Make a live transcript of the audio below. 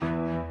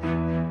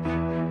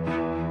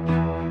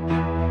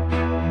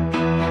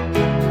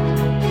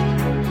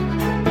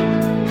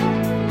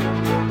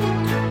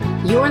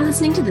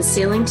listening to the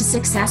Sailing to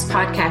Success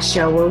podcast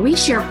show, where we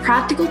share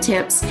practical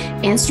tips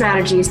and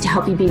strategies to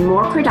help you be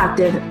more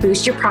productive,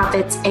 boost your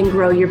profits, and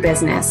grow your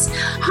business.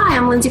 Hi,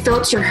 I'm Lindsay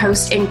Phillips, your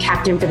host and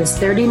captain for this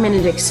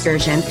 30-minute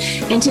excursion.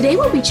 And today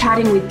we'll be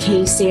chatting with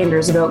Kay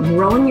Sanders about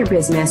growing your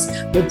business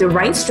with the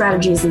right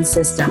strategies and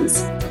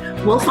systems.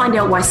 We'll find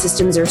out why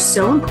systems are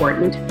so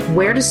important,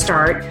 where to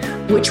start,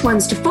 which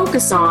ones to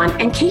focus on,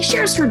 and Kay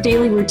shares her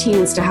daily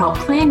routines to help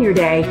plan your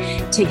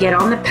day to get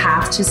on the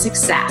path to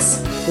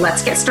success.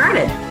 Let's get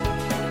started.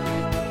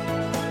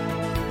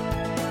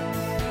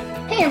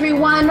 Hey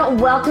everyone,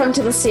 welcome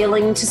to the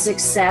Sailing to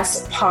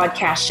Success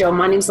podcast show.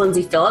 My name is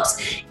Lindsay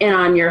Phillips, and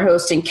I'm your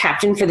host and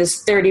captain for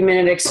this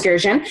 30-minute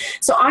excursion.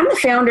 So I'm the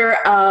founder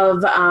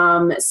of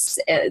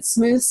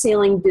Smooth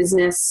Sailing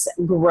Business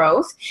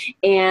Growth,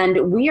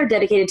 and we are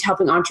dedicated to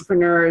helping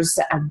entrepreneurs,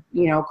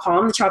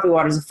 calm the choppy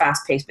waters of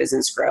fast-paced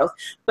business growth,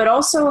 but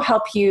also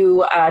help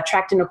you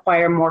attract and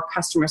acquire more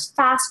customers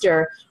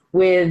faster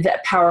with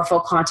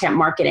powerful content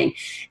marketing.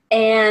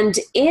 And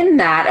in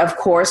that, of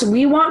course,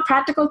 we want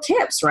practical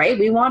tips, right?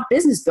 We want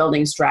business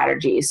building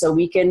strategies so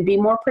we can be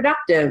more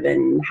productive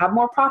and have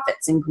more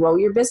profits and grow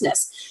your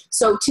business.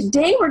 So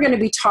today we're going to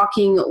be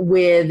talking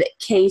with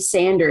Kay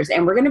Sanders,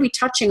 and we're going to be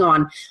touching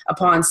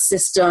upon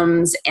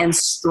systems and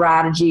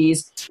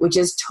strategies, which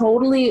is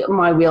totally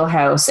my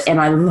wheelhouse. And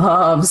I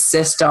love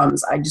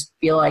systems. I just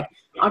feel like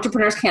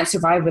entrepreneurs can't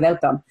survive without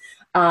them.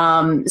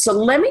 So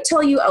let me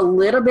tell you a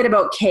little bit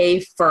about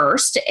Kay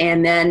first,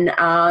 and then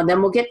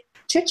we'll get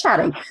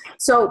chit-chatting.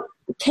 So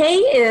Kay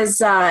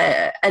is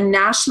a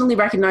nationally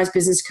recognized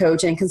business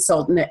coach and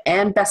consultant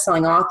and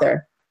best-selling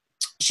author.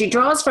 She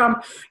draws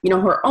from,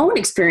 her own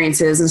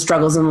experiences and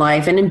struggles in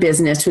life and in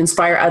business to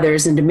inspire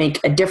others and to make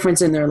a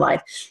difference in their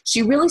life.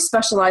 She really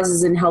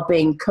specializes in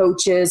helping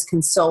coaches,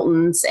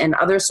 consultants, and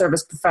other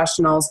service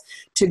professionals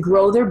to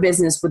grow their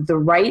business with the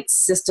right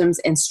systems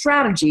and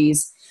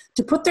strategies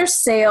to put their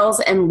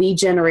sales and lead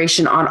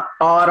generation on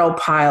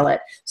autopilot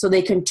so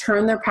they can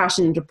turn their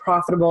passion into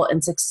profitable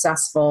and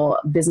successful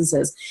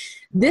businesses.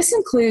 This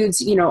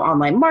includes,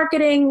 online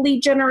marketing,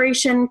 lead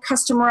generation,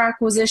 customer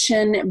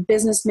acquisition,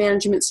 business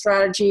management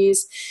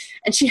strategies.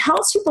 And she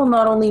helps people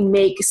not only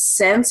make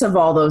sense of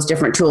all those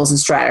different tools and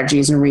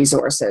strategies and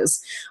resources,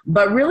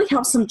 but really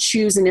helps them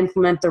choose and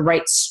implement the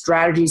right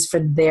strategies for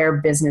their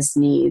business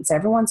needs.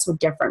 Everyone's so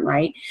different,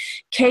 right?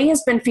 Kay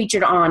has been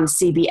featured on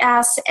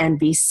CBS,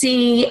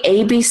 NBC,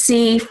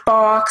 ABC,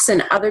 Fox,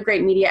 and other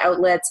great media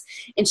outlets.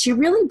 And she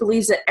really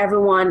believes that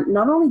everyone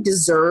not only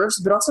deserves,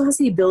 but also has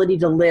the ability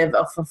to live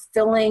a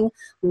fulfilling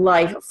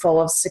life full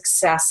of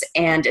success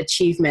and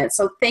achievement.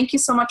 So thank you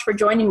so much for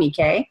joining me,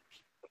 Kay.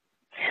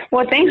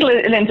 Well, thanks,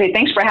 Lindsay.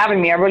 Thanks for having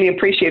me. I really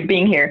appreciate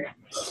being here.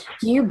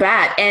 You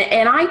bet.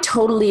 And I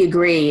totally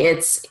agree.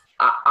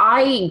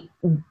 I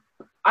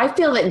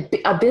feel that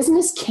a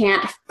business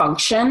can't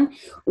function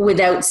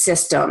without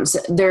systems.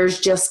 There's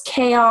just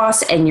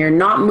chaos and you're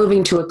not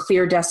moving to a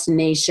clear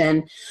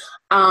destination.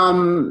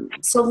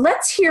 So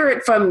let's hear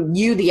it from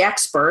you, the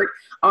expert,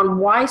 on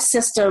why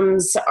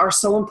systems are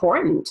so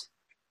important.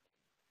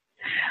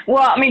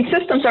 Well,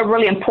 systems are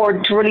really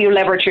important to really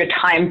leverage your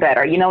time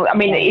better.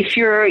 If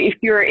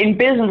you're in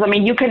business,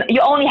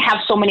 you only have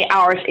so many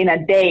hours in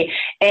a day,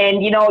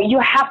 and you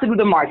have to do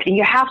the marketing,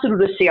 you have to do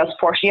the sales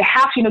portion, you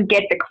have to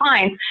get the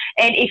clients.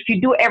 And if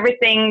you do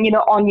everything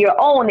on your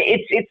own,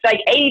 it's like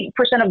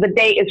 80% of the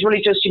day is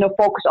really just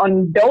focus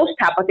on those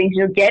type of things.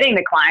 Getting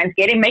the clients,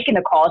 making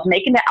the calls,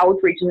 making the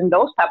outreaches, and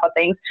those type of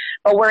things.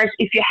 But whereas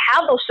if you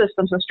have those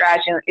systems and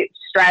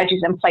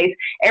strategies in place,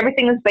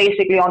 everything is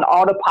basically on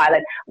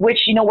autopilot, which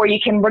where you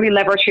can really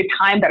leverage your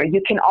time better.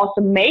 You can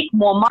also make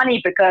more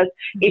money because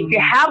if you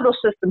have those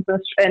systems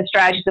and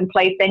strategies in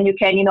place, then you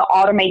can,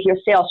 automate your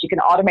sales. You can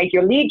automate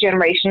your lead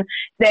generation.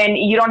 Then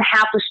you don't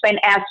have to spend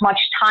as much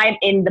time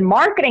in the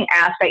marketing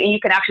aspect, and you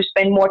can actually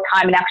spend more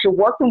time in actually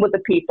working with the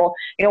people,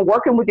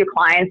 working with your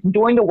clients,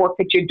 doing the work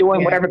that you're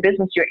doing, whatever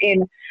business you're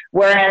in.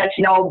 Whereas,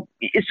 so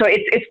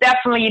it's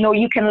definitely,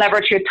 you can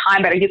leverage your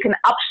time better. You can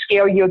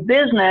upscale your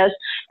business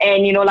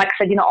and, like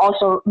I said,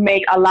 also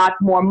make a lot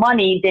more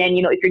money than,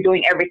 if you're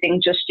doing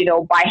everything just,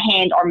 by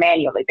hand or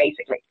manually,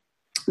 basically.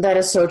 That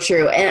is so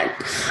true. And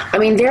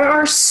there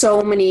are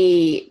so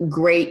many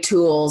great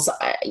tools.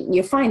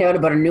 You find out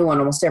about a new one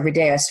almost every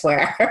day, I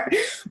swear.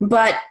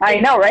 But I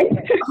know, right?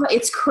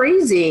 It's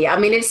crazy.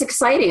 It's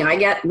exciting. I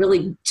get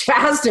really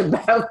jazzed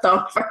about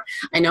them.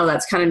 I know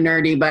that's kind of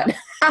nerdy, but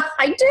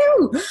I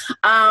do.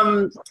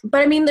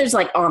 But there's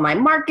like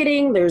online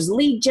marketing, there's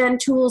lead gen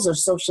tools,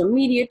 there's social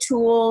media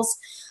tools.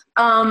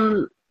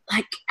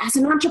 Like as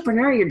an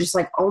entrepreneur, you're just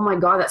like, oh my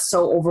God, that's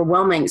so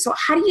overwhelming. So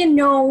how do you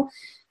know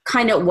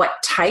kind of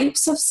what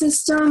types of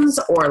systems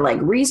or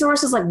like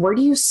resources, like where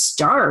do you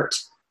start?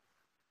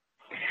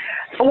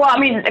 Well,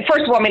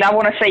 first of all, I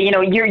want to say,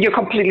 you're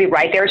completely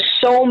right. There's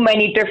so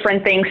many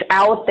different things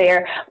out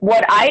there.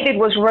 What I did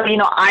was really,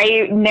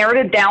 I narrowed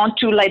it down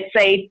to, let's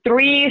say,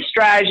 3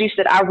 strategies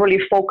that I really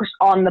focused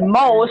on the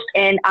most,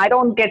 and I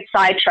don't get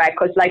sidetracked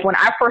because, like, when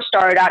I first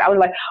started out, I was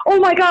like, oh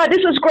my God,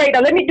 this is great.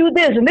 Now let me do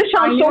this, and this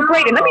sounds so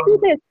great, and let me do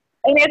this.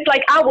 And it's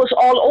like I was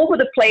all over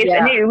the place,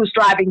 and it was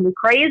driving me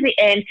crazy.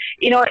 And,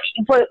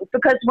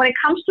 because when it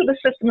comes to the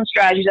system and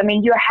strategies, I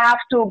mean, you have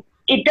to,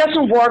 it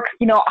doesn't work,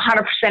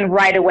 100%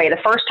 right away. The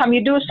first time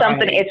you do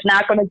something, it's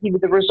not going to give you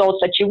the results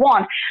that you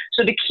want.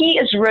 So the key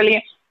is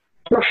really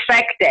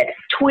perfect it,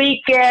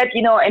 tweak it,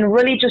 and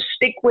really just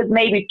stick with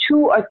maybe 2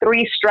 or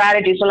 3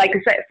 strategies. So like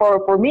I said,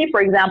 for me,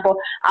 for example,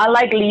 I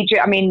like the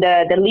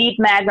lead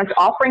magnets,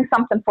 offering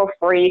something for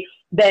free,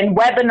 then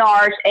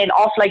webinars, and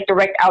also like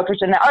direct outreach.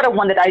 And the other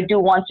one that I do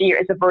once a year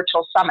is a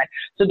virtual summit.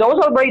 So those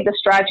are really the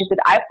strategies that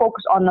I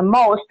focus on the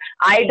most.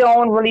 I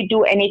don't really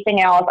do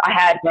anything else. I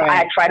had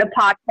tried a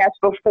podcast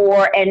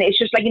before, and it's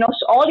just like,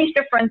 so all these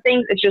different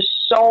things. It's just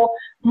so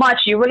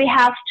much. You really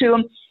have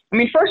to,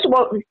 first of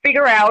all,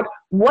 figure out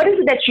what is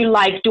it that you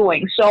like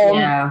doing. So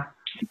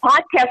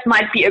podcast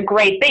might be a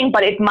great thing,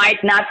 but it might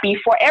not be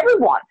for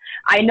everyone.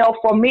 I know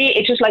for me,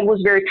 it just like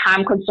was very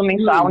time consuming.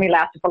 So I only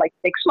lasted for like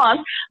 6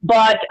 months,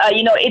 but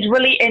it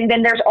really, and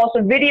then there's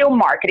also video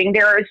marketing.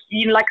 There's,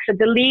 like I said,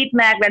 the lead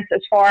magnets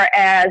as far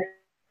as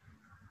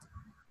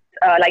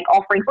like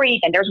offering free,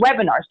 and there's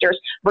webinars, there's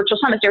virtual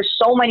summits. There's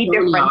so many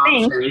different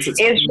things.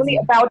 It's really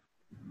about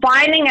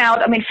finding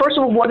out, first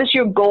of all, what is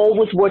your goal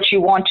with what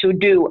you want to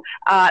do?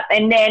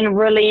 And then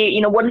really,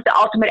 what is the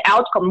ultimate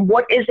outcome?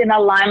 What is in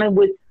alignment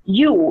with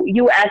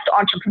you as the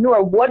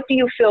entrepreneur? What do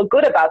you feel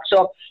good about?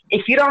 So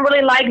if you don't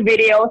really like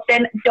videos,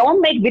 then don't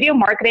make video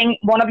marketing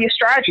one of your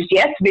strategies.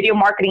 Yes, video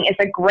marketing is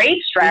a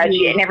great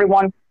strategy, and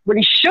everyone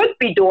really should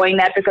be doing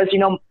that because,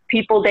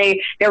 people,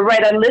 they're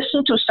rather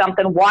listen to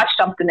something, watch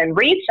something, and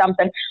read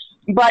something.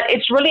 But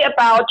it's really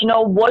about,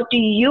 what do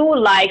you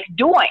like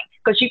doing?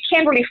 Because you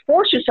can't really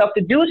force yourself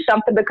to do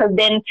something, because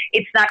then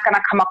it's not going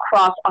to come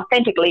across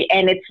authentically,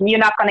 and you're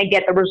not going to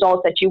get the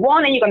results that you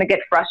want, and you're going to get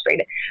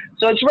frustrated.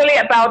 So it's really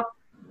about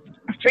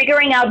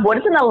figuring out what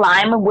is in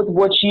alignment with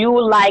what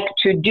you like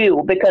to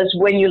do, because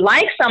when you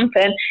like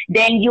something,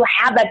 then you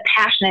have that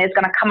passion, and it's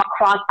going to come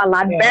across a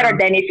lot better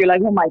than if you're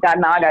like, oh my God,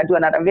 now I got to do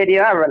another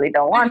video. I really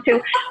don't want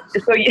to.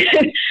 So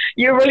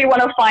you really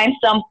want to find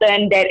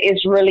something that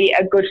is really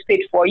a good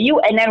fit for you,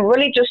 and then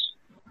really just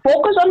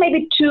focus on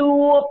maybe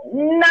 2,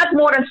 not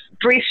more than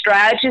 3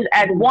 strategies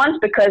at once,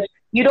 because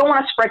you don't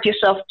want to spread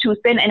yourself too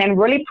thin, and then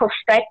really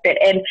perfect it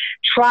and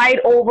try it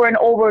over and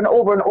over and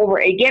over and over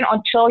again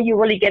until you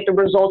really get the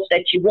results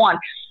that you want.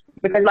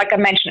 Because like I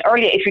mentioned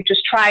earlier, if you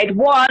just try it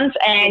once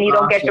and you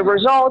don't get the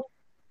results,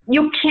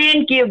 you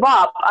can't give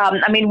up.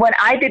 When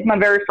I did my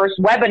very first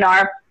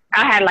webinar,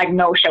 I had like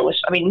no shows.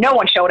 No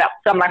one showed up.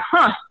 So I'm like,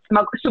 am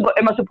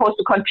I supposed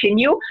to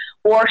continue,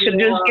 or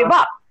should I just give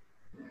up?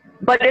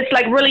 But it's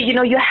like really,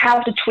 you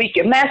have to tweak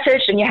your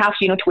message, and you have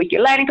to, tweak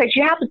your landing page.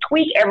 You have to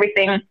tweak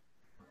everything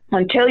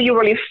until you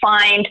really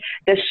find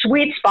the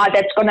sweet spot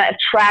that's going to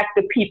attract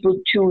the people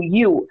to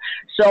you.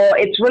 So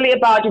it's really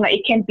about,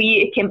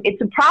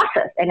 it's a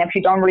process. And if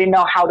you don't really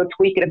know how to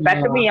tweak it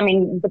effectively,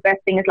 the best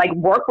thing is like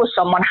work with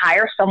someone,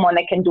 hire someone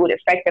that can do it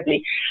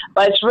effectively.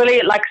 But it's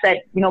really, like I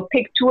said,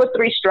 pick 2 or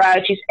 3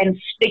 strategies and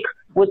stick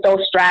with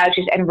those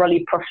strategies and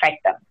really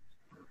perfect them.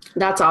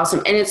 That's awesome.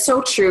 And it's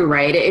so true,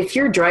 right? If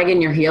you're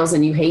dragging your heels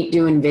and you hate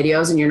doing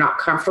videos and you're not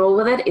comfortable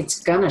with it, it's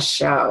going to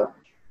show.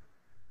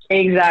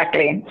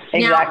 Exactly.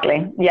 Now,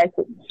 yes.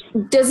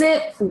 Does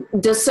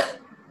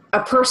a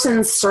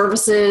person's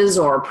services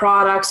or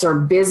products or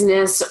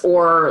business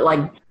or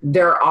like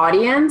their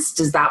audience,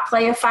 does that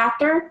play a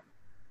factor?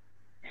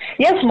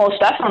 Yes,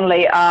 most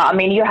definitely.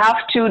 You have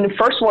to,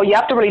 first of all, you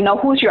have to really know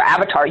who's your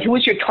avatar,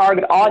 who's your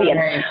target audience.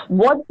 Right.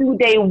 What do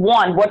they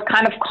want? What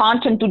kind of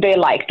content do they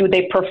like? Do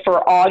they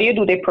prefer audio?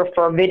 Do they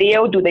prefer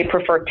video? Do they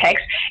prefer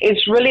text?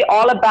 It's really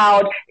all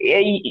about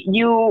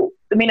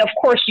of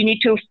course, you need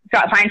to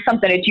find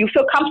something that you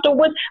feel comfortable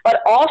with, but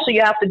also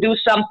you have to do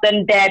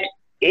something that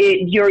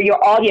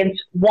your audience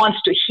wants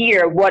to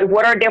hear.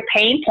 What are their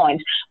pain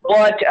points?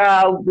 Like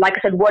I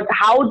said,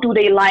 how do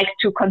they like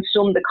to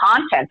consume the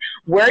content?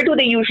 Where do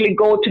they usually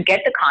go to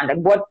get the content?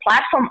 What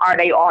platform are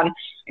they on?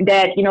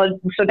 That,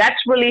 so that's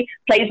really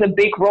plays a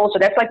big role. So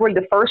that's like really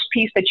the first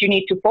piece that you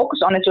need to focus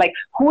on. It's like,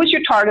 who is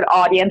your target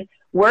audience?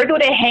 Where do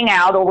they hang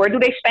out, or where do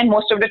they spend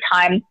most of the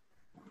time?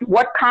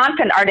 What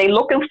content are they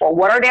looking for?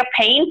 What are their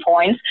pain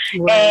points?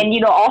 Right.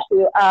 And,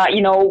 also,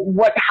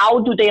 how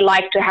do they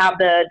like to have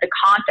the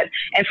content?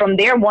 And from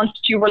there, once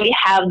you really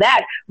have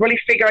that, really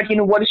figure out,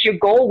 what is your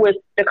goal with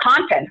the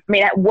content?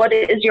 What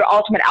is your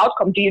ultimate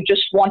outcome? Do you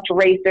just want to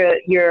raise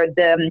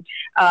the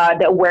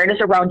awareness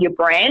around your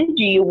brand?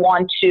 Do you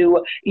want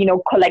to,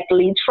 collect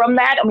leads from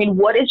that?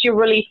 What is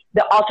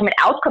the ultimate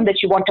outcome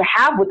that you want to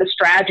have with the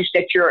strategies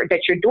that you're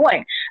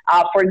doing?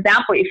 For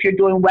example, if you're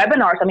doing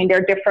webinars, there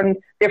are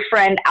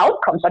different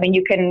outcomes.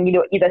 You can,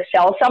 either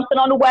sell something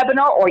on the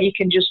webinar, or you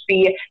can just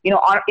be,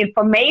 on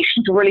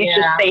information to really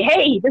just say,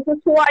 hey, this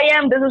is who I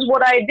am. This is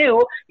what I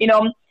do,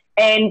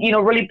 and,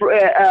 really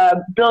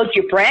build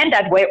your brand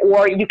that way.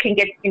 Or you can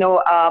get,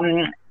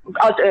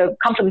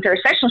 complementary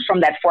sessions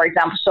from that, for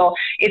example. So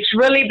it's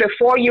really,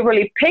 before you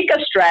really pick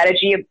a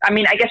strategy,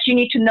 I guess you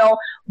need to know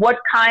what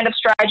kind of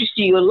strategies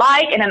do you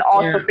like, and then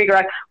also figure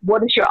out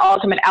what is your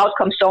ultimate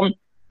outcome. So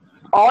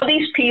all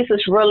these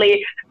pieces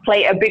really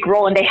play a big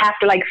role, and they have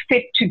to like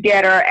fit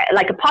together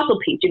like a puzzle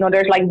piece. You know,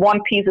 there's like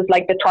one piece is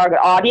like the target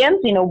audience,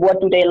 you know, what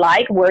do they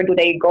like, where do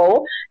they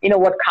go, you know,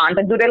 what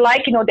content do they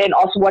like, you know, then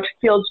also what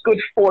feels good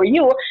for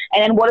you,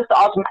 and then what is the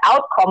ultimate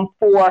outcome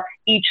for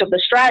each of the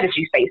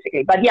strategies,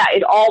 basically. But yeah,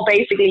 it all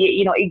basically,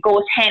 you know, it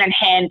goes hand in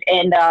hand,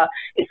 and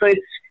so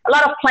it's a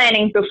lot of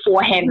planning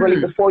beforehand, really.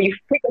 Before you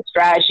pick a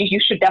strategy, you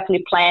should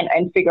definitely plan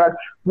and figure out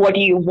what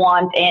do you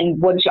want and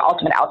what is your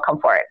ultimate outcome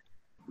for it.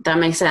 That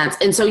makes sense.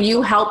 And so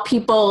you help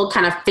people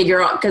kind of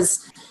figure out,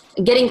 because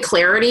getting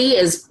clarity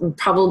is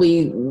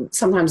probably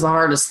sometimes the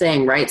hardest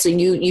thing, right? So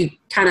you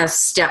kind of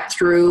step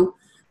through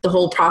the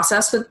whole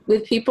process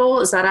with people.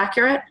 Is that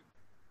accurate?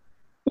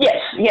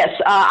 Yes.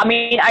 I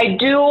mean, I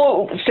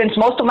do, since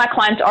most of my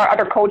clients are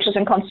other coaches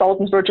and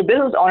consultants, virtual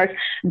business owners,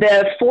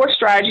 the 4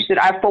 strategies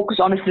that I focus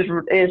on is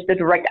the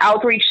direct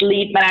outreach,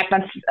 lead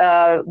magnets,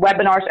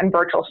 webinars, and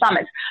virtual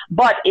summits.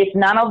 But if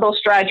none of those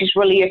strategies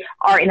really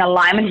are in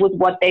alignment with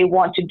what they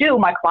want to do,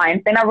 my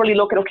clients, then I really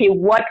look at, okay,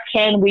 what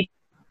can we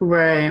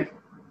do?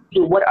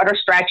 What other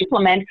strategies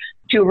implement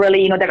to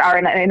really, you know, that are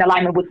in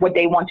alignment with what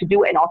they want to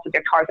do and also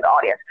their target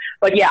audience.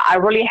 But yeah, I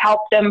really help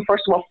them,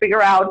 first of all,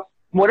 figure out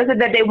what is it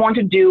that they want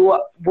to do?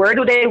 Where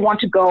do they want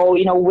to go?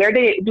 You know, where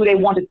do they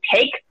want to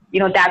take, you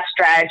know, that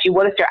strategy?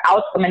 What is their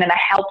outcome? And then I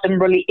help them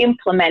really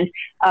implement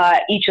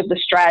each of the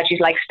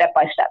strategies, like step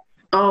by step.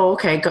 Oh,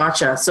 okay.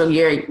 Gotcha. So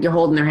you're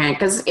holding their hand,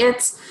 because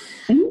it's,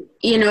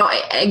 you know,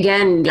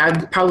 again,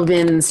 I've probably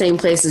been in the same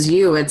place as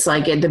you. It's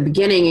like at the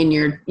beginning, and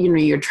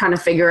you're trying to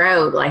figure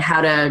out like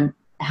how to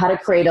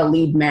create a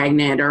lead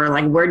magnet, or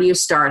like, where do you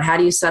start? How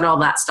do you set all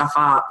that stuff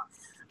up?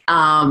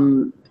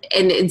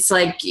 And it's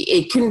like,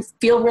 it can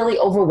feel really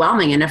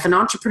overwhelming. And if an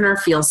entrepreneur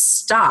feels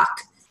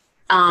stuck,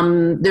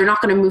 they're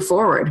not going to move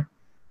forward.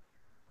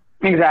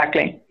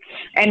 Exactly.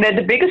 And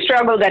the biggest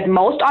struggle that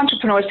most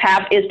entrepreneurs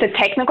have is the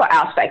technical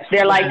aspects.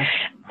 They're like,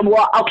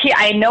 well, okay,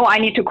 I know I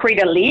need to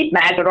create a lead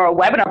magnet or a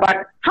webinar,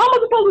 but how am I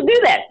supposed to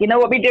do that? You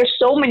know, I mean, there's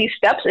so many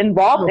steps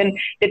involved, and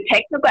the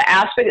technical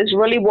aspect is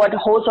really what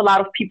holds a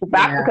lot of people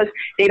back, because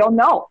they don't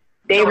know.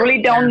 They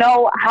really don't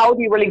know how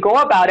do you really go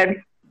about it.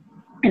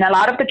 And a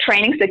lot of the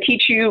trainings they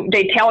teach you,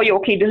 they tell you,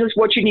 okay, this is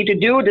what you need to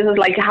do. This is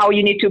like how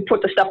you need to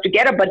put the stuff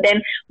together. But then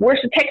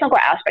where's the technical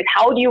aspect?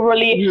 How do you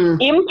really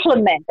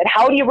implement it?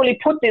 How do you really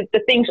put the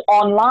things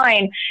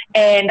online?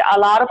 And a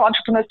lot of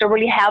entrepreneurs don't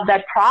really have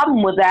that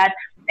problem with that.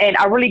 And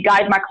I really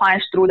guide my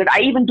clients through that. I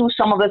even do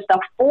some of the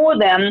stuff for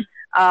them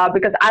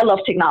because I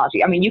love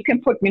technology. I mean, you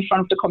can put me in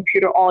front of the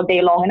computer all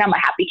day long and I'm a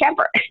happy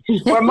camper.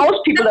 Where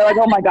most people are like,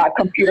 oh my God,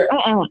 computer.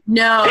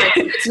 No,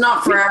 it's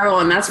not for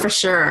everyone. That's for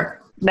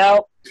sure.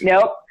 Nope.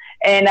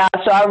 And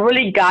so I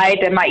really guide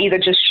them. I either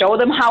just show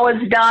them how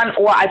it's done,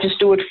 or I just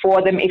do it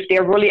for them. If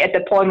they're really at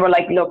the point where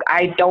like, look,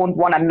 I don't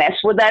want to mess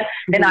with that,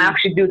 then I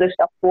actually do this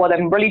stuff for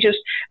them. Really just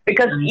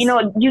because, you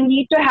know, you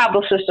need to have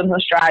those systems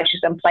and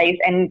strategies in place.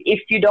 And if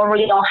you don't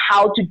really know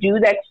how to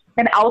do that,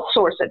 then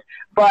outsource it.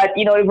 But,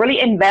 you know, really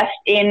invest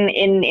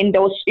in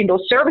those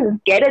services,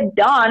 get it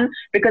done,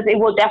 because it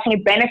will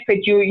definitely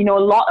benefit you, you know,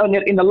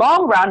 in the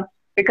long run.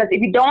 Because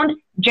if you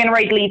don't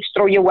generate leads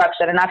through your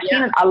website, and I've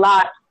seen it a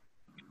lot,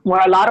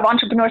 where a lot of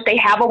entrepreneurs, they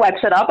have a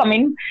website up. I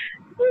mean,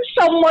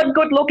 somewhat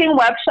good looking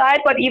website,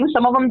 but even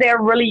some of them,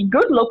 they're really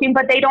good looking,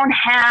 but they don't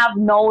have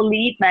no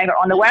lead magnet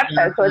on the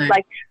website. So it's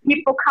like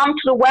people come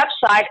to the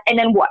website and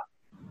then what?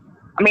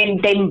 I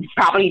mean, they're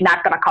probably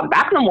not going to come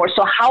back no more.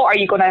 So how are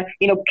you going to,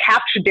 you know,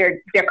 capture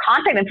their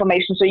contact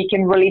information so you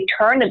can really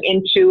turn them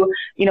into,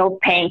 you know,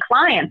 paying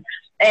clients?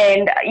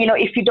 And, you know,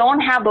 if you don't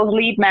have those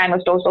lead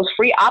magnets, those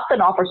free opt-in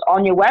offers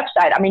on your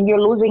website, I mean,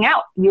 you're losing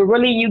out. You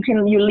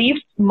leave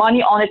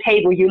money on the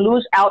table. You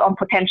lose out on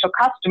potential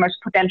customers,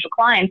 potential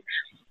clients.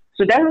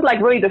 So that is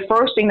like really the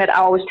first thing that I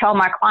always tell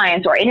my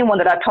clients, or anyone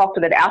that I talk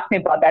to that asks me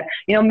about that,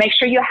 you know, make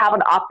sure you have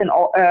an opt-in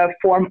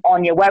form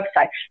on your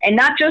website, and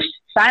not just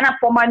sign up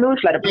for my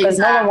newsletter, because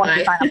no one wants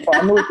to sign up for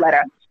a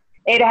newsletter.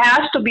 It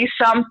has to be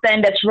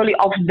something that's really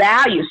of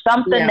value,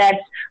 something that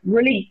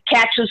really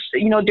catches,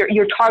 you know,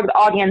 your target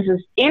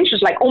audience's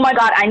interest. Like, oh my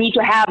God, I need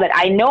to have it.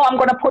 I know I'm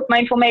going to put my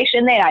information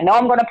in there. I know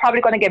I'm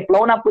probably going to get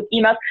blown up with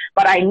emails,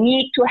 but I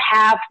need to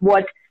have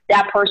what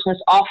that person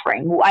is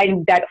offering,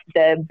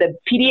 the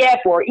PDF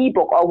or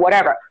ebook or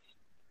whatever.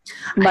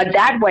 But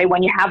that way,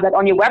 when you have that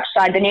on your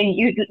website, then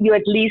you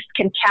at least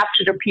can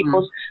capture the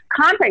people's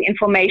contact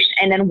information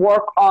and then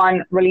work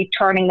on really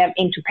turning them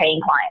into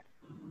paying clients.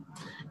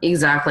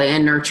 Exactly.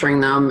 And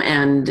nurturing them.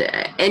 And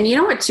you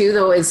know what too,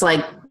 though, is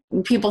like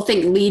people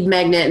think lead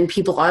magnet and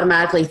people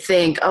automatically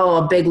think, oh,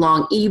 a big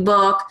long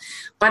ebook.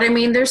 But I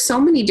mean, there's so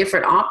many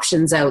different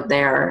options out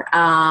there.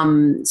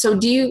 So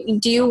do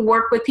you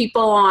work with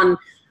people on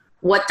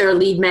what their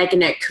lead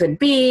magnet could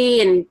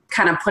be and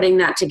kind of putting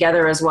that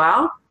together as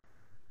well?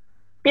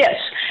 Yes.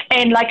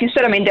 And like you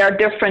said, I mean, there are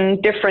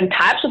different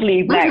types of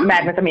lead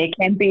magnets. I mean,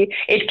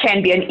 it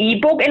can be an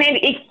ebook, and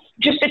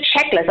just a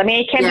checklist. I mean,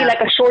 it can be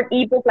like a short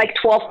ebook, like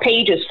 12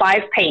 pages,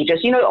 5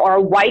 pages, or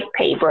a white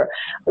paper,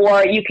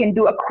 or you can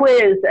do a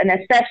quiz, an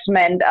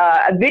assessment,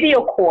 a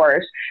video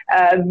course,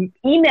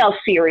 email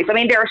series. I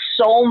mean, there are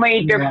so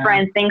many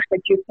different things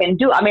that you can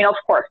do. I mean, of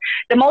course,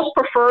 the most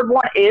preferred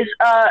one is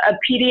a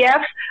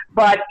PDF,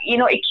 but,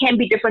 it can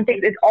be different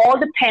things. It all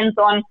depends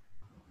on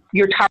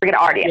your target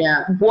audience.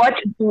 What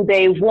do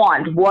they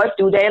want? What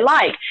do they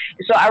like?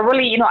 So I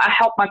really, I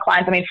help my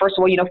clients. I mean, first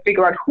of all,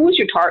 figure out who's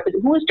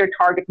their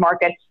target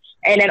market,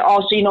 and then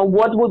also,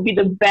 what would be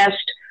the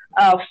best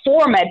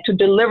format to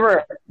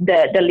deliver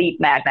the lead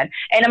magnet.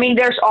 And I mean,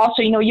 there's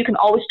also, you can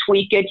always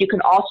tweak it. You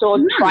can also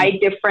try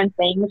different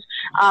things.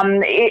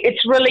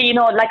 It's really,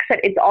 like I said,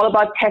 it's all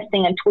about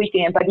testing and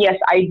tweaking it. But yes,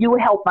 I do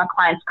help my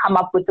clients come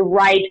up with the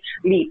right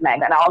lead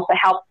magnet. I also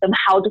help them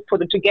how to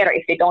put it together.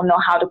 If they don't know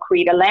how to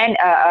create a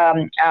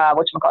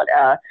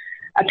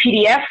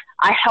PDF,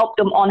 I help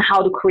them on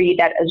how to create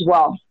that as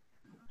well.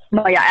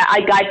 But yeah,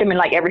 I guide them in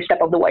like every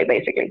step of the way,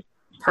 basically.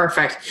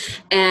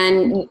 Perfect.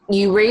 And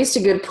you raised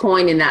a good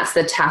point, and that's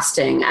the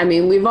testing. I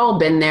mean, we've all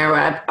been there.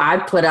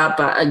 I've put up,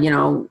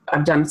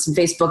 I've done some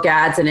Facebook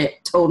ads, and it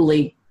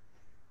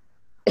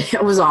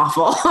was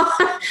awful.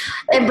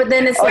 But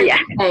then it's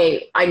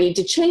hey, I need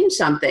to change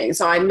something.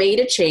 So I made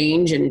a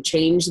change and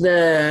changed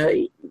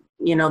the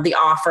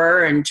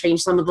offer and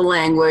changed some of the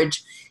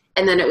language.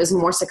 And then it was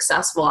more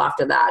successful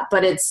after that.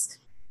 But it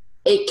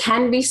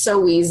can be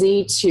so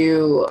easy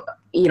to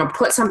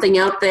put something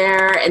out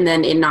there and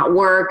then it not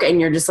work. And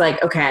you're just like,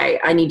 okay,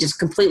 I need to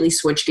completely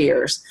switch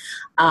gears.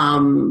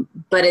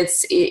 But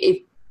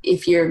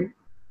if you're,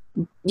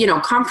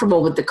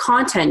 comfortable with the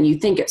content you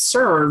think it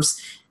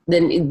serves,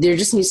 then there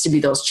just needs to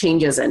be those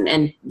changes.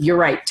 And you're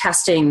right.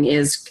 Testing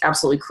is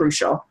absolutely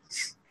crucial.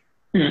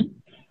 Mm-hmm.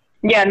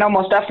 Yeah, no,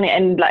 most definitely.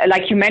 And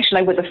like you mentioned,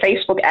 like with the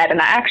Facebook ad, and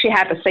I actually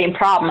had the same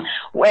problem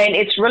when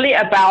it's really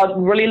about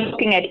really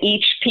looking at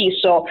each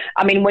piece. So,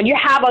 I mean, when you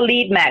have a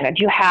lead magnet,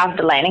 you have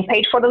the landing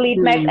page for the lead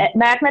magnet,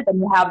 and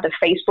you have the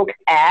Facebook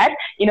ad,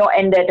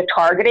 and the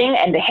targeting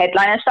and the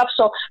headline and stuff.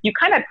 So you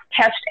kind of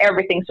test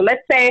everything. So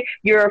let's say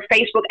your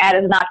Facebook ad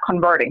is not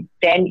converting.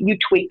 Then you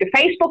tweak the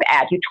Facebook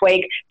ad. You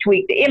tweak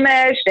the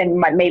image,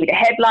 then maybe the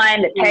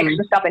headline, the text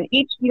and stuff. And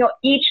each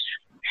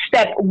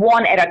step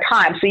one at a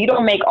time. So you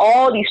don't make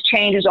all these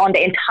changes on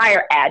the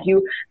entire ad.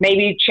 You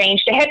maybe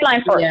change the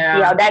headline first, see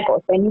how that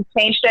goes. Then you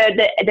change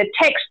the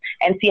text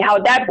and see how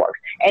that works.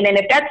 And then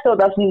if that still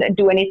doesn't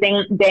do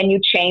anything, then you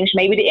change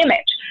maybe the image.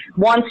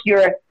 Once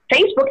your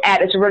Facebook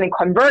ad is really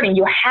converting,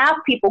 you have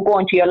people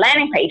going to your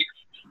landing page.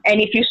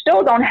 And if you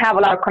still don't have a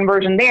lot of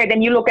conversion there,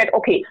 then you look at,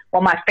 okay,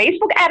 well, my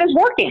Facebook ad is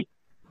working.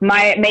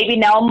 Maybe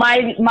now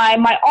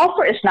my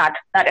offer is not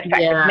effective.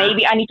 Yeah.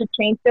 Maybe I need to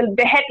change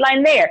the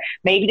headline there.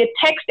 Maybe the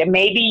text there.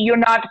 Maybe you're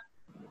not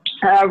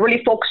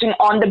really focusing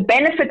on the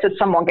benefits that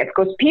someone gets,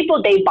 because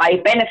people, they buy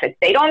benefits.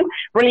 They don't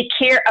really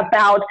care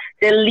about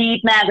the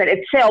lead magnet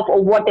itself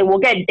or what they will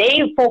get.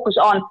 They focus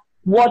on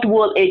what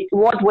will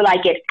I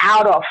get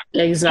out of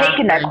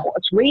taking that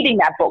course, reading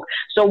that book.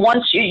 So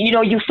once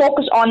you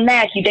focus on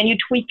that, then you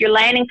tweak your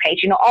landing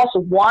page.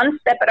 Also one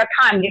step at a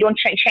time. You don't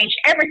change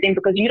everything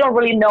because you don't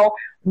really know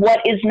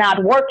what is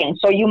not working.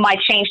 So you might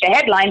change the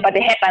headline, but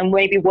the headline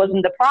maybe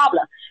wasn't the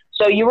problem.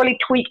 So you really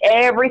tweak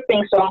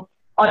everything. So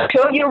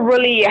until you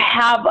really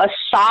have a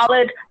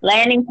solid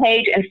landing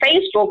page and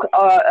Facebook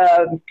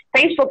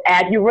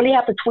ad, you really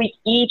have to tweak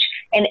each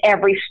and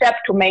every step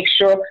to make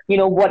sure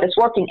what is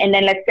working. And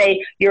then let's say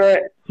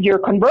you're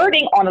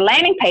converting on a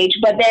landing page,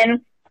 but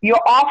then your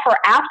offer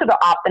after the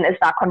opt-in is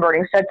not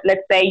converting. So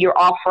let's say you're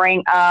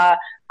offering a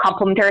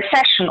complimentary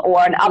session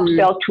or an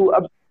upsell to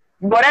a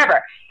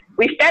whatever.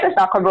 If that is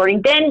not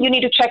converting, then you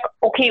need to check,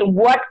 okay,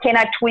 what can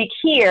I tweak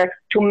here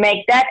to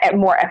make that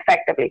more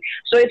effectively?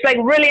 So it's like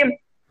really,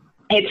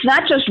 it's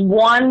not just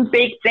one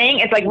big thing.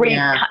 It's like really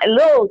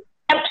little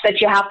steps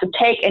that you have to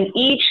take, and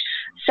each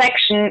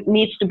section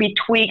needs to be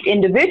tweaked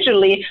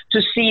individually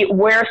to see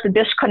where's the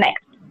disconnect.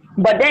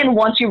 But then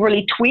once you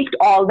really tweaked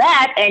all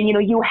that and,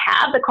 you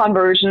have the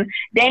conversion,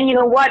 then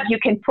you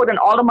can put in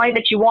all the money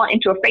that you want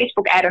into a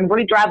Facebook ad and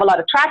really drive a lot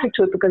of traffic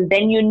to it, because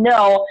then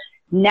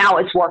now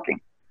it's working.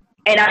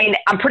 And I mean,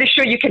 I'm pretty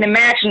sure you can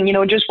imagine,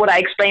 just what I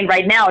explained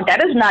right now,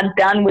 that is not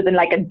done within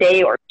like a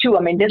day or two.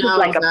 I mean, this is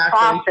like a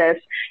process,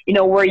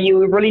 where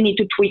you really need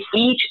to tweak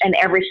each and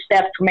every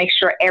step to make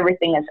sure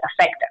everything is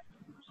effective.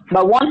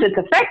 But once it's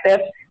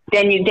effective,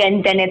 then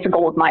it's a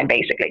gold mine,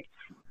 basically.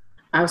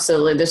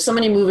 Absolutely. There's so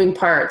many moving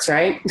parts,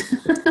 right?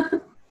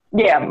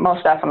 Yeah,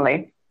 most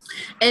definitely.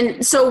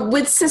 And so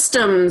with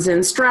systems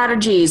and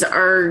strategies,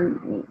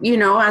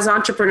 as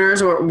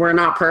entrepreneurs, we're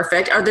not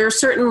perfect. Are there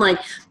certain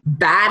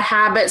bad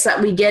habits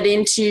that we get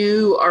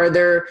into? Are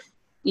there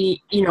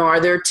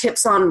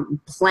tips on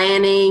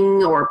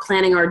planning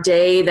our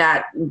day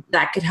that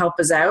could help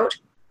us out?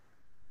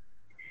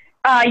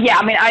 Yeah,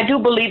 I mean, I do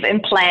believe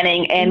in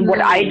planning, and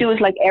what I do is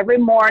like every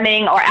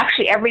morning, or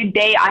actually every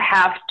day, I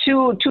have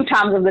two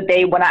times of the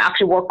day when I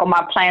actually work on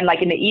my plan.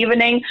 Like in the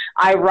evening,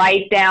 I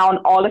write down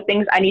all the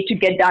things I need to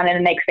get done in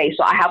the next day.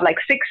 So I have like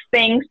 6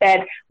 things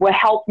that will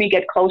help me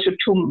get closer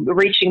to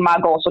reaching my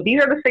goal. So these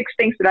are the 6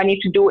 things that I need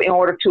to do in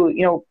order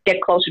to,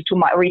 get closer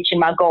to reaching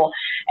my goal.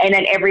 And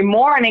then every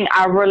morning,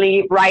 I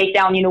really write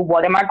down,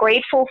 what am I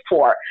grateful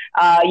for?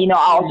 I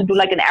also do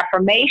like an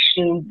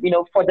affirmation,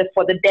 for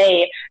the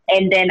day,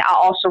 and then I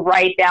also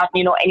write down,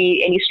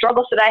 any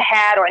struggles that I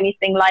had or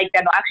anything like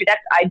that. No, actually,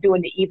 that's I do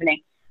in the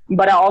evening.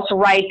 But I also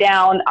write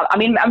down, I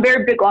mean, I'm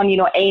very big on,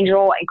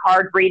 angel and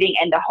card reading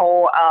and the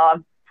whole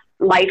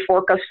light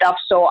work of stuff.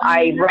 So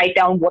I write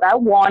down what I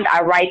want.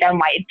 I write down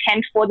my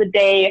intent for the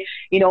day.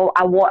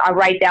 I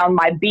write down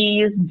my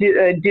B's,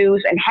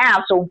 do's, and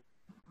haves. So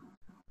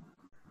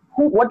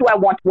what do I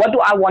want? What do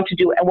I want to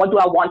do? And what do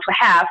I want to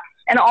have?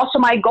 And also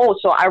my goals.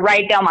 So I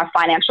write down my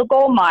financial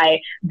goal, my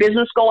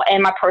business goal,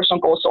 and my personal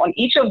goal. So on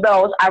each of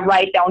those, I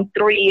write down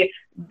three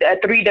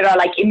that are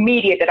like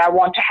immediate that I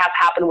want to have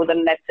happen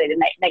within, let's say,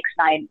 the next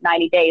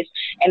 90 days.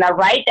 And I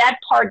write that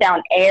part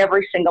down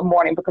every single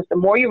morning, because the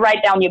more you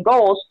write down your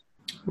goals,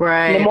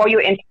 right, the more you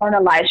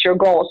internalize your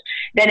goals.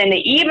 Then in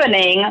the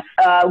evening,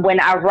 when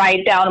I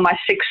write down my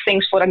 6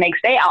 things for the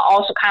next day, I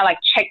also kind of like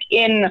check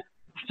in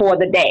for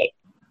the day.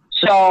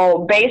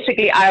 So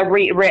basically, I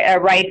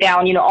write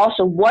down,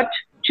 also what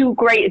 2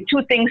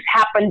 things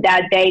happened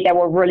that day that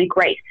were really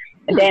great.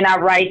 And then I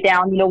write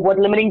down, what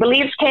limiting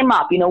beliefs came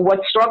up, what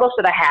struggles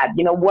that I had,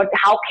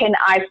 how can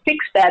I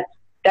fix that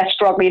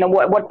struggle,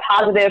 what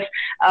positive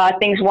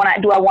things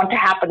do I want to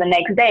happen the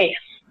next day.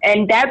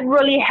 And that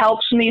really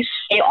helps me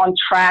stay on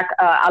track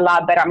a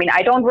lot better. I mean,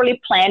 I don't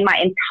really plan my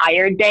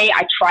entire day.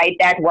 I tried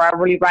that where I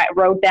really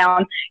wrote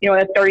down,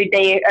 a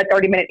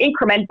 30-minute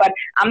increment, but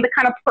I'm the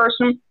kind of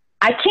person,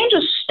 I can't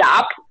just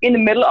stop in the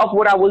middle of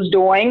what I was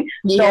doing.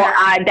 Yeah. So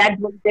that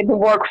didn't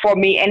work for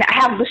me, and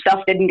half the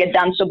stuff didn't get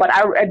done. So, but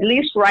I at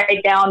least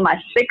write down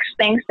my 6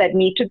 things that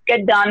need to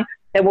get done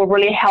that will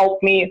really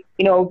help me,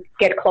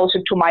 get closer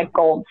to my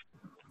goal.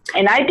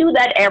 And I do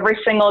that every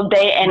single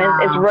day, and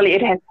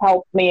it has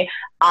helped me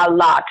a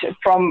lot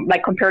from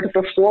like compared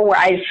to before, where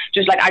I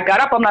just like, I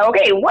got up, I'm like,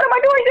 okay, what am I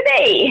doing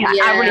today?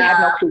 Yeah. I really had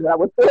no clue what I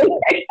was doing.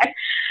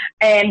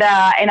 And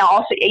I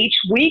also each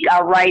week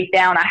I write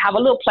down, I have a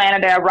little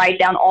planner that I write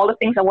down all the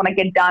things I want to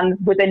get done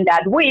within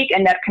that week.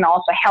 And that can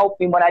also help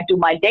me when I do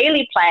my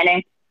daily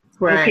planning.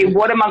 Right. Okay,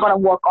 what am I going to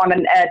work on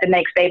the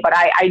next day? But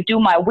I do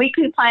my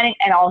weekly planning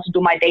and I also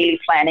do my daily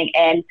planning.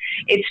 And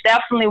it's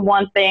definitely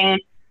one thing,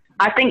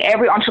 I think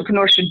every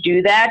entrepreneur should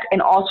do that.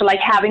 And also like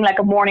having like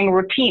a morning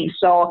routine.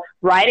 So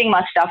writing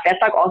my stuff, that's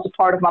like also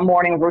part of my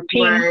morning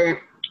routine. Right.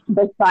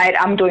 Beside,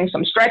 I'm doing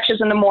some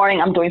stretches in the morning.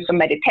 I'm doing some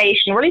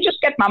meditation, really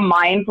just get my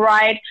mind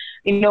right,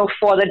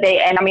 for the day.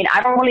 And I mean,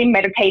 I don't really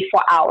meditate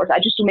for hours. I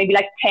just do maybe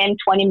like 10,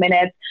 20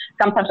 minutes.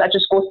 Sometimes I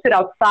just go sit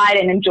outside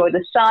and enjoy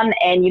the sun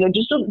and,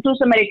 just do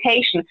some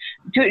meditation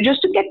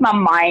just to get my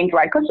mind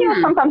right. Because,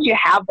 sometimes you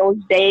have those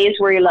days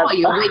where you're like,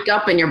 you wake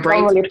up and your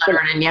brain's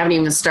cluttered and you haven't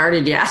even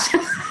started yet.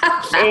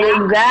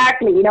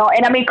 Exactly.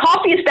 And I mean,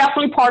 coffee is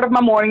definitely part of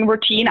my morning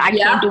routine. I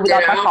can't do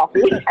without my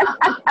coffee.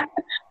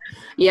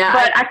 Yeah,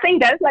 but I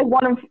think that's like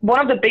one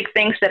of the big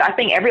things that I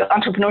think every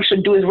entrepreneur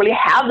should do is really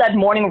have that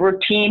morning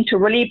routine to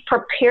really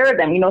prepare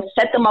them,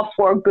 set them up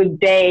for a good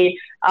day,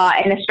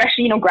 and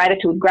especially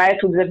gratitude.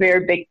 Gratitude is a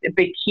very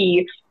big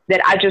key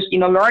that I just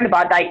learned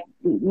about like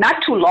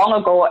not too long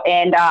ago,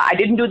 and I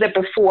didn't do that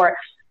before,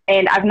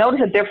 and I've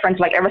noticed a difference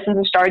like ever since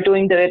I started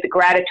doing the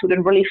gratitude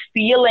and really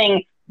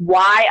feeling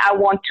why I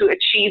want to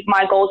achieve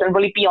my goals and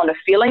really be on the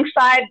feeling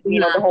side.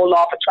 The whole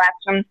law of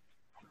attraction,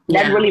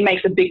 that really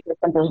makes a big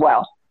difference as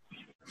well.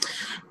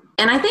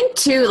 And I think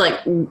too, like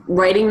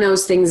writing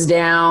those things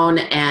down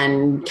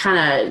and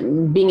kind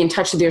of being in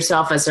touch with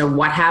yourself as to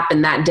what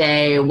happened that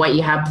day, what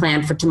you have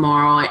planned for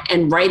tomorrow,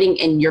 and writing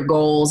in your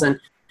goals and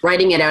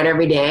writing it out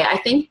every day. I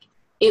think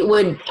it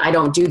would, I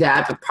don't do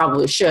that, but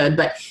probably should,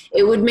 but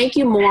it would make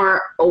you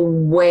more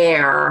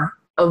aware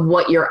of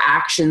what your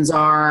actions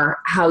are,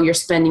 how you're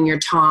spending your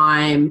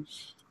time,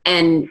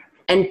 and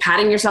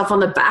patting yourself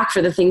on the back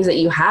for the things that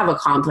you have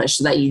accomplished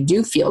so that you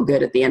do feel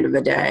good at the end of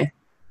the day.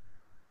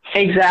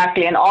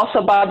 Exactly. And also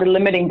about the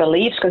limiting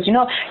beliefs, because, you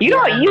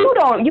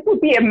would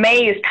be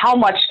amazed how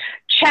much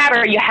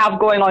chatter you have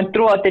going on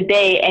throughout the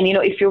day. And,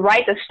 if you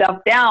write the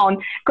stuff down,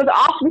 because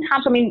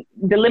oftentimes, I mean,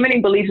 the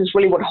limiting beliefs is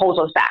really what holds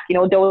us back.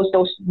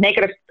 Those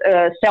negative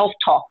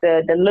self-talk,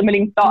 the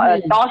limiting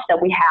thoughts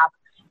that we have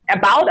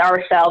about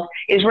ourselves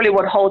is really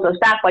what holds us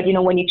back. But,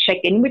 when you check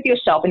in with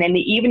yourself and in the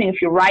evening, if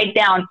you write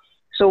down,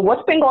 so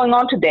what's been going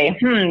on today?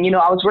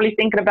 I was really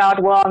thinking about,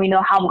 how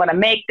I'm going to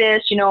make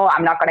this,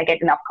 I'm not going to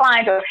get enough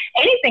clients or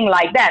anything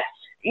like that.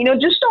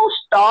 Just those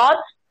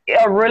thoughts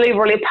are really,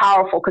 really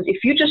powerful, because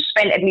if you just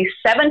spend at least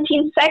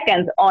 17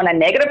 seconds on a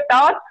negative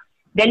thought,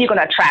 then you're going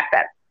to attract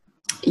that.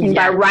 And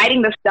by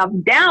writing the stuff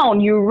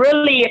down, you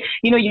really,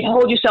 you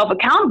hold yourself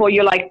accountable.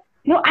 You're like,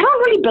 I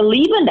don't really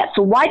believe in that.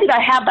 So why did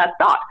I have that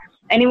thought?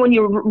 And then when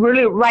you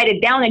really write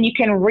it down, then you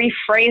can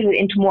rephrase it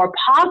into more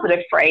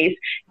positive phrase.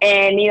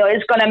 And,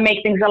 it's going to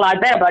make things a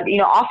lot better. But,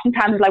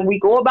 oftentimes like we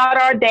go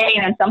about our day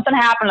and then something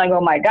happened, like,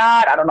 oh my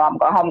God, I don't know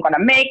how I'm going to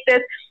make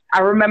this. I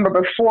remember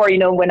before,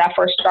 when I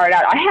first started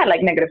out, I had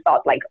like negative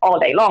thoughts like all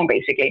day long,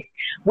 basically,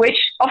 which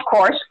of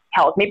course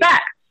held me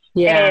back.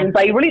 Yeah. And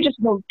by really just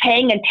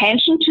paying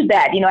attention to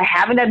that,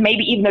 having that,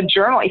 maybe even a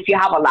journal. If you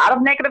have a lot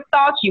of negative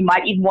thoughts, you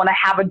might even want to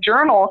have a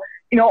journal,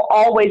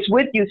 always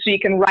with you so you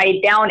can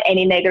write down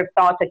any negative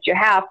thoughts that you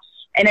have.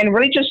 And then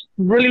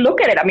really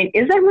look at it. I mean,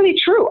 is that really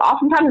true?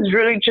 Oftentimes it's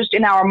really just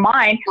in our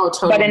mind. Oh,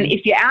 totally. But then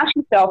if you ask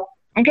yourself,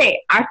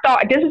 okay, I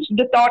thought this is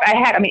the thought I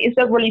had. I mean, is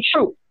that really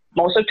true?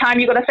 Most of the time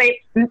you're going to say,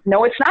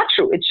 no, it's not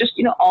true. It's just,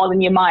 all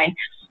in your mind.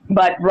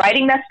 But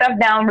writing that stuff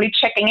down, really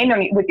checking in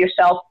on it with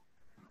yourself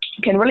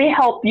can really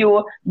help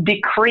you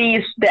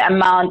decrease the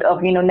amount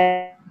of,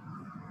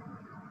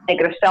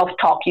 negative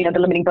self-talk, the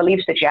limiting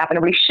beliefs that you have, and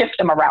really shift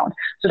them around.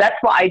 So that's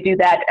why I do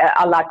that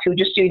a lot too,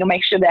 just to,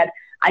 make sure that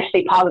I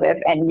stay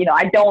positive and,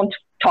 I don't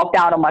talk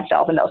down on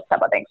myself and those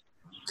type of things.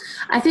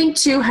 I think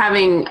too,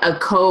 having a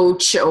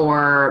coach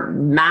or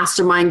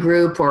mastermind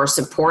group or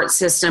support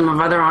system of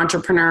other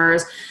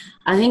entrepreneurs,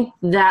 I think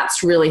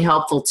that's really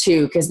helpful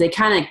too, because they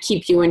kind of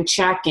keep you in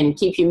check and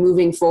keep you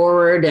moving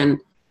forward and,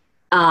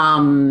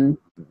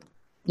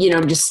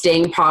 just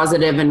staying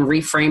positive and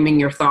reframing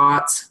your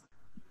thoughts.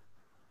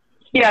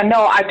 Yeah,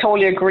 no, I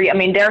totally agree. I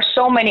mean, there are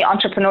so many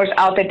entrepreneurs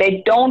out there,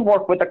 they don't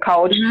work with a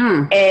coach,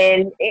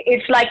 and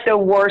it's like the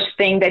worst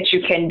thing that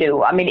you can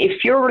do. I mean,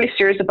 if you're really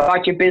serious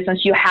about your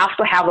business, you have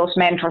to have those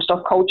mentors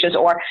or coaches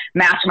or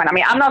mastermind. I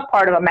mean, I'm not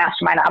part of a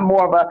mastermind. I'm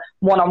more of a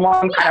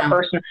one-on-one kind of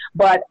person,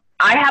 but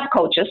I have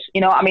coaches,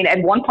 I mean,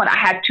 at one point I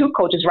had 2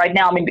 coaches. Right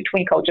now I'm in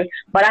between coaches,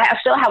 but I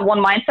still have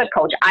one mindset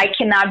coach. I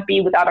cannot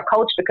be without a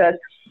coach because,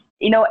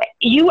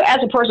 you as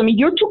a person, I mean,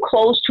 you're too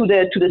close to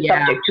the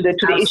subject, to the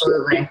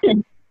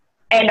issue.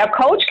 And a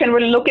coach can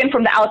really look in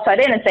from the outside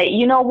in and say,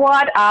 you know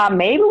what,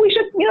 maybe we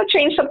should,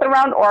 change something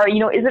around, or,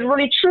 is it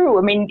really true?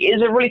 I mean,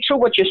 is it really true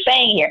what you're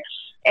saying here?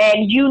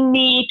 And you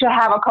need to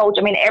have a coach.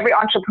 I mean, every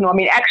entrepreneur, I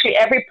mean, actually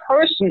every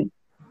person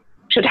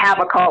should have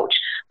a coach.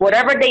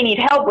 Whatever they need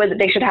help with,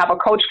 they should have a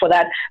coach for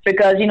that,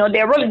 because,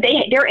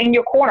 they're in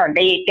your corner.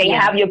 They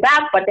have your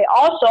back, but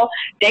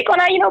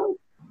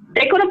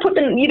they're gonna put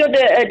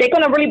they're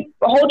gonna really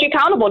hold you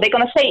accountable. They're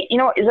gonna say,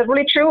 is it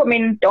really true? I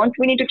mean, don't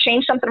we need to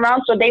change something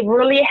around? So they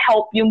really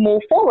help you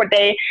move forward.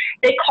 They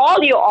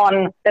call you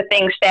on the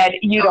things that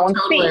you don't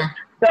see.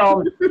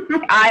 So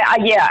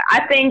I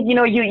think,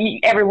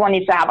 everyone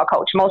needs to have a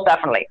coach, most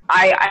definitely.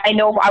 I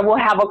know I will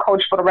have a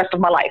coach for the rest of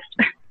my life.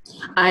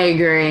 I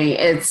agree.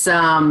 It's,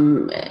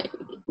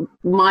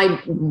 my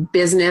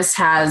business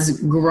has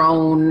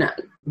grown,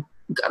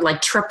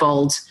 like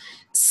tripled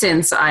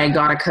since I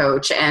got a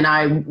coach, and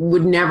I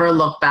would never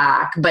look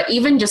back. But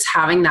even just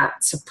having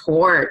that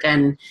support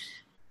and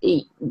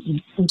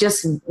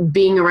just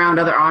being around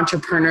other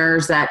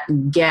entrepreneurs that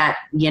get,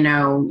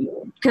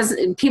 because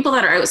people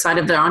that are outside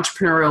of the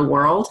entrepreneurial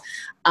world,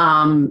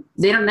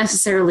 they don't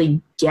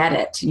necessarily get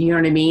it, you know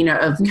what I mean,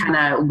 of kind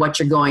of what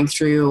you're going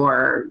through,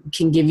 or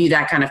can give you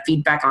that kind of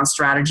feedback on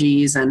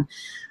strategies. And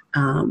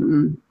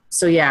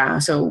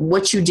so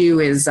what you do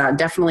is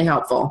definitely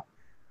helpful.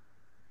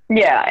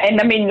 Yeah, and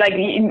I mean, like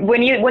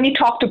when you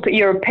talk to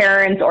your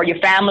parents or your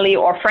family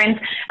or friends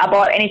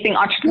about anything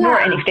entrepreneur,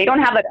 and if they don't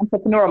have that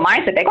entrepreneurial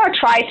mindset, they're gonna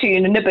try to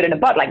nip it in the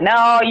bud. Like,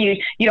 no, you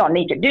don't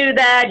need to do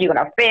that. You're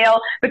gonna fail,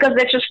 because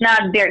that's just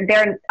not their.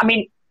 I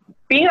mean,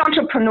 being an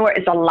entrepreneur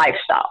is a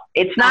lifestyle.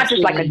 It's not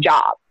just like a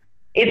job.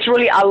 It's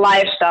really a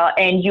lifestyle,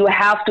 and you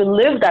have to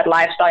live that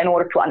lifestyle in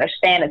order to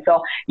understand it.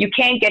 So you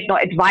can't get no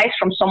advice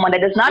from someone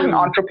that is not an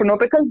entrepreneur,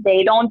 because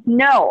they don't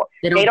know.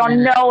 They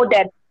don't know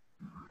that.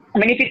 I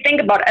mean, if you think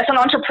about it, as an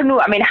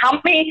entrepreneur, I mean, how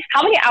many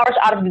hours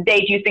out of the day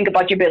do you think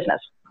about your business?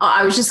 Oh,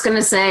 I was just going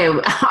to say,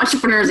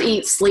 entrepreneurs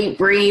eat, sleep,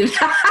 breathe.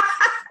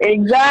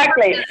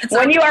 Exactly.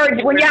 When you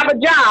have a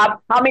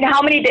job, how many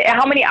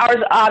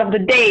hours out of the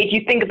day do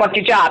you think about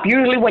your job?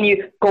 Usually when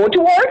you go to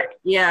work,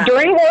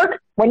 during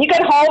work, when you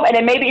get home, and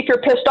then maybe if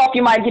you're pissed off,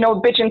 you might,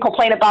 bitch and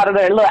complain about it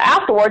a little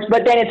afterwards,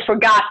 but then it's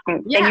forgotten,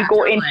 and you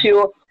go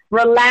into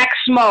relax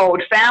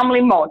mode,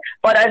 family mode.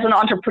 But as an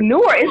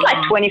entrepreneur, it's like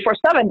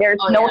 24/7. There's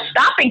no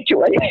stopping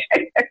to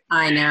it.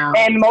 I know.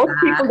 And most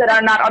people that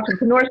are not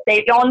entrepreneurs,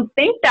 they don't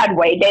think that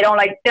way. They're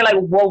like,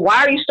 well, why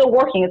are you still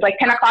working? It's like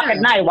 10 o'clock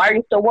at night. Why are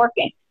you still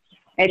working?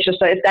 It's just,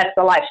 that's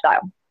the lifestyle.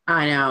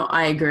 I know.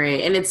 I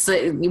agree. And it's,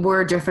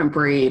 we're a different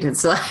breed.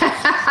 It's like,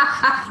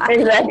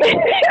 exactly.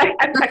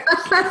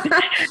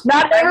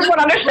 Not everyone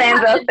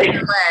understands us.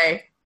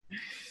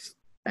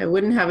 I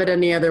wouldn't have it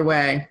any other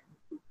way.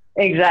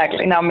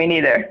 Exactly. No, me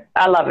neither.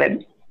 I love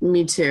it.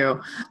 Me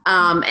too.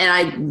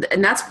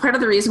 And that's part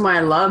of the reason why I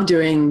love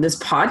doing this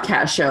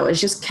podcast show,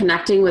 is just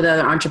connecting with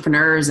other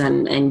entrepreneurs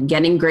and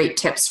getting great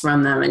tips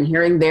from them and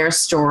hearing their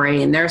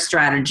story and their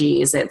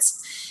strategies. It's,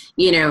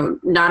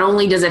 not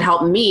only does it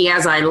help me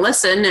as I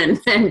listen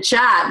and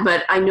chat,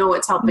 but I know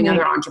it's helping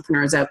other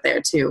entrepreneurs out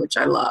there too, which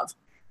I love.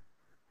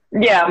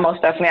 Yeah,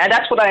 most definitely. And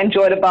that's what I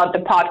enjoyed about the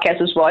podcast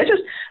as well. It's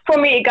just,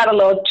 for me, it got a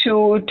little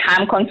too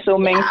time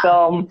consuming. Yeah.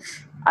 So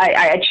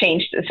I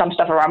changed some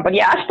stuff around. But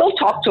yeah, I still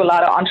talk to a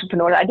lot of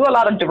entrepreneurs. I do a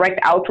lot of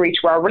direct outreach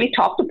where I really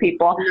talk to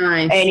people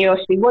Nice. and,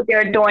 see what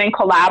they're doing,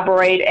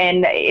 collaborate.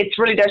 And it's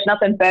really, there's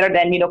nothing better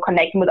than,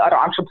 connecting with other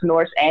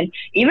entrepreneurs. And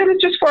even if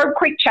it's just for a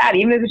quick chat,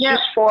 even if it's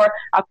just for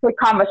a quick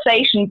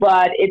conversation,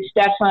 but it's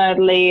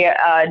definitely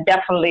a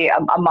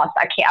must.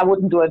 I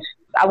wouldn't do it.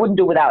 I wouldn't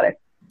do without it.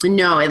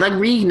 No, it like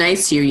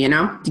reignites you,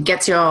 it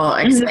gets you all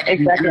excited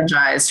and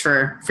energized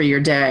for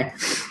your day.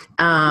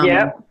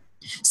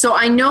 So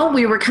I know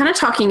we were kind of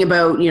talking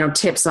about,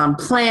 tips on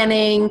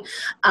planning.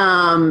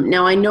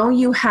 Now I know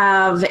you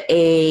have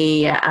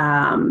a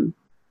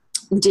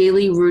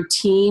daily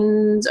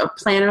routines or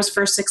planners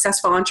for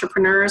successful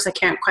entrepreneurs. I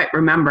can't quite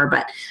remember,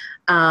 but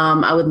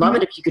I would love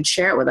it if you could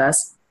share it with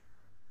us.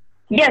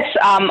 Yes,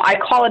 I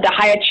call it the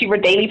High Achiever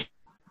Daily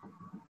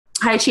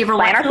High Achiever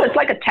Planner. So it's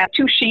like a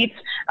 2 sheets,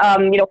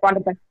 front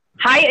of the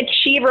High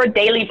Achiever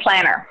Daily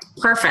Planner.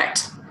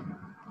 Perfect.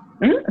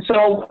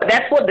 So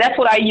that's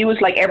what I use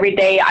like every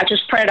day. I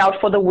just print it out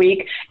for the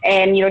week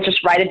and,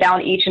 just write it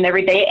down each and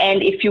every day.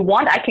 And if you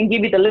want, I can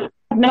give you the link.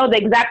 I don't know the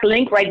exact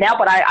link right now,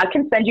 but I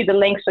can send you the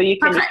link so you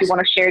can, if you want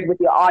to share it with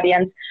your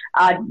audience,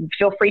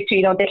 feel free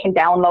to, they can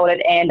download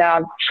it and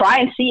try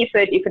and see if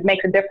it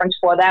makes a difference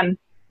for them.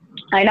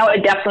 I know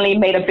it definitely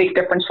made a big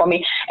difference for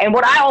me. And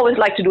what I always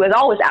like to do is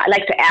I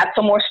like to add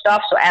some more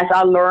stuff. So as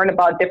I learn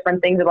about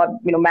different things about,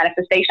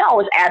 manifestation, I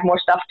always add more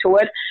stuff to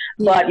it.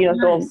 But, nice.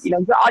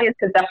 The audience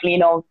can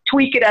definitely,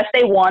 tweak it as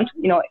they want,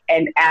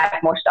 and add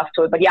more stuff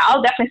to it. But yeah,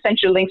 I'll definitely send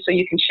you a link so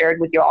you can share it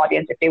with your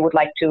audience if they would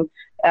like to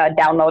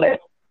download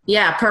it.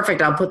 Yeah,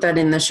 perfect. I'll put that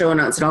in the show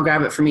notes and I'll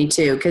grab it for me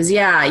too. Cause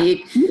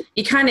you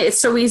kind of, it's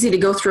so easy to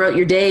go throughout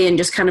your day and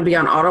just kind of be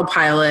on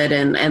autopilot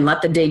and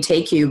let the day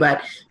take you.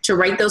 But to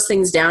write those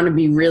things down and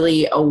be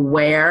really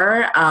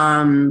aware,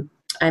 I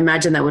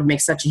imagine that would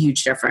make such a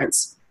huge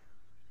difference.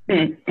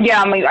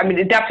 Yeah, I mean,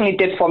 it definitely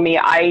did for me.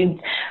 I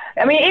mean,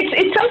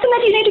 it's something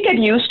that you need to get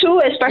used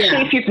to,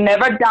 especially if you've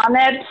never done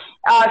it.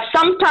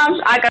 Sometimes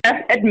I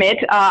gotta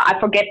admit, I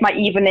forget my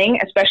evening,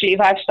 especially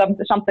if I have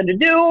something to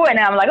do, and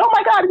I'm like, oh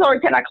my God, it's already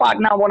 10 o'clock.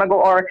 Now I want to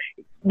go, or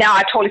now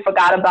I totally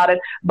forgot about it.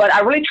 But I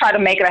really try to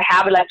make it a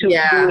habit, like to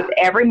do it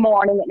every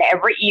morning and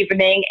every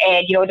evening.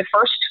 And the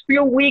first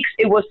few weeks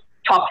it was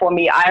tough for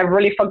me. I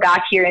really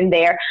forgot here and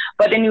there.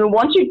 But then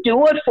once you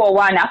do it for a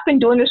while, and I've been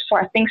doing this for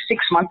I think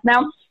 6 months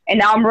now, and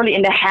now I'm really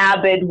in the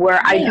habit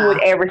where I do it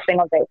every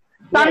single day.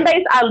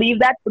 Sundays, I leave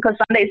that because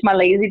Sunday is my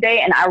lazy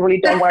day and I really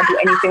don't want to do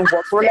anything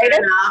work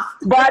related.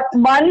 But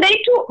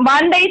Monday through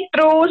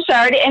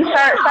Saturday and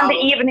Sunday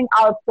evening,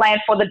 I'll plan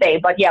for the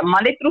day. But yeah,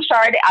 Monday through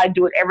Saturday, I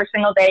do it every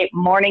single day,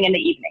 morning and the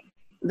evening.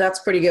 That's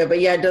pretty good. But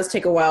yeah, it does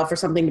take a while for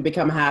something to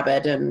become a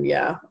habit and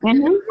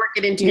work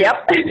it into your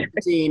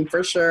routine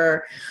for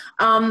sure.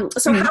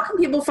 So how can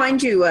people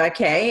find you,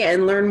 Kay,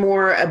 and learn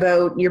more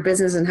about your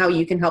business and how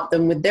you can help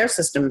them with their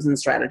systems and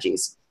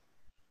strategies?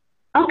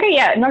 Okay,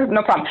 yeah,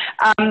 no problem.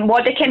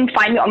 Well, they can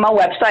find me on my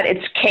website.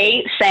 It's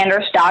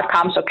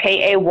kaysanders.com, so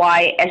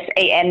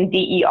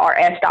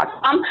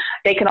kaysanders.com.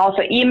 They can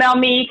also email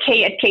me,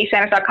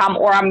 kay@kaysanders.com,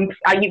 or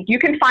you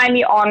can find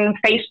me on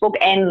Facebook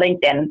and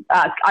LinkedIn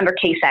under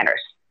Kay Sanders.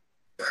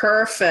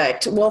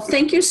 Perfect. Well,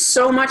 thank you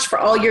so much for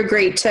all your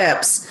great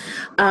tips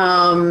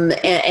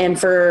and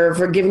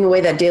for giving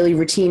away that daily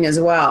routine as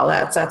well.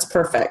 That's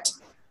perfect.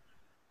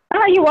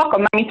 Oh, you're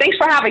welcome. I mean, thanks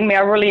for having me. I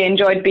really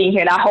enjoyed being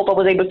here, and I hope I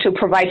was able to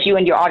provide you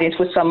and your audience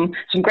with some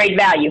great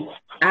value.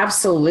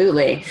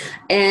 Absolutely.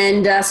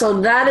 And so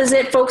that is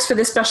it, folks, for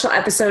this special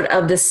episode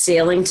of the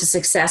Sailing to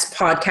Success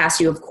podcast.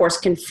 You, of course,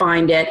 can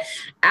find it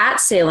at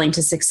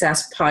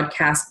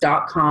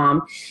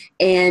sailingtosuccesspodcast.com.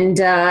 And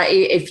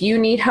if you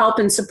need help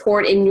and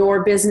support in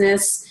your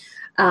business,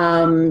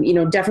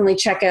 definitely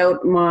check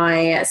out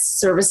my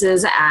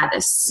services at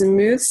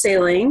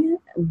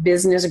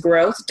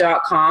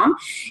smoothsailingbusinessgrowth.com.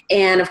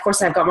 And of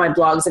course, I've got my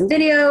blogs and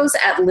videos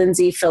at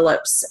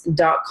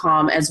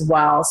lindsayphillips.com as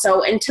well.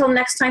 So until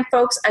next time,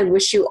 folks, I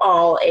wish you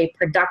all a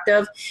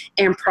productive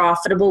and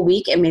profitable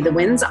week, and may the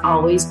winds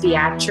always be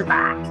at your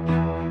back.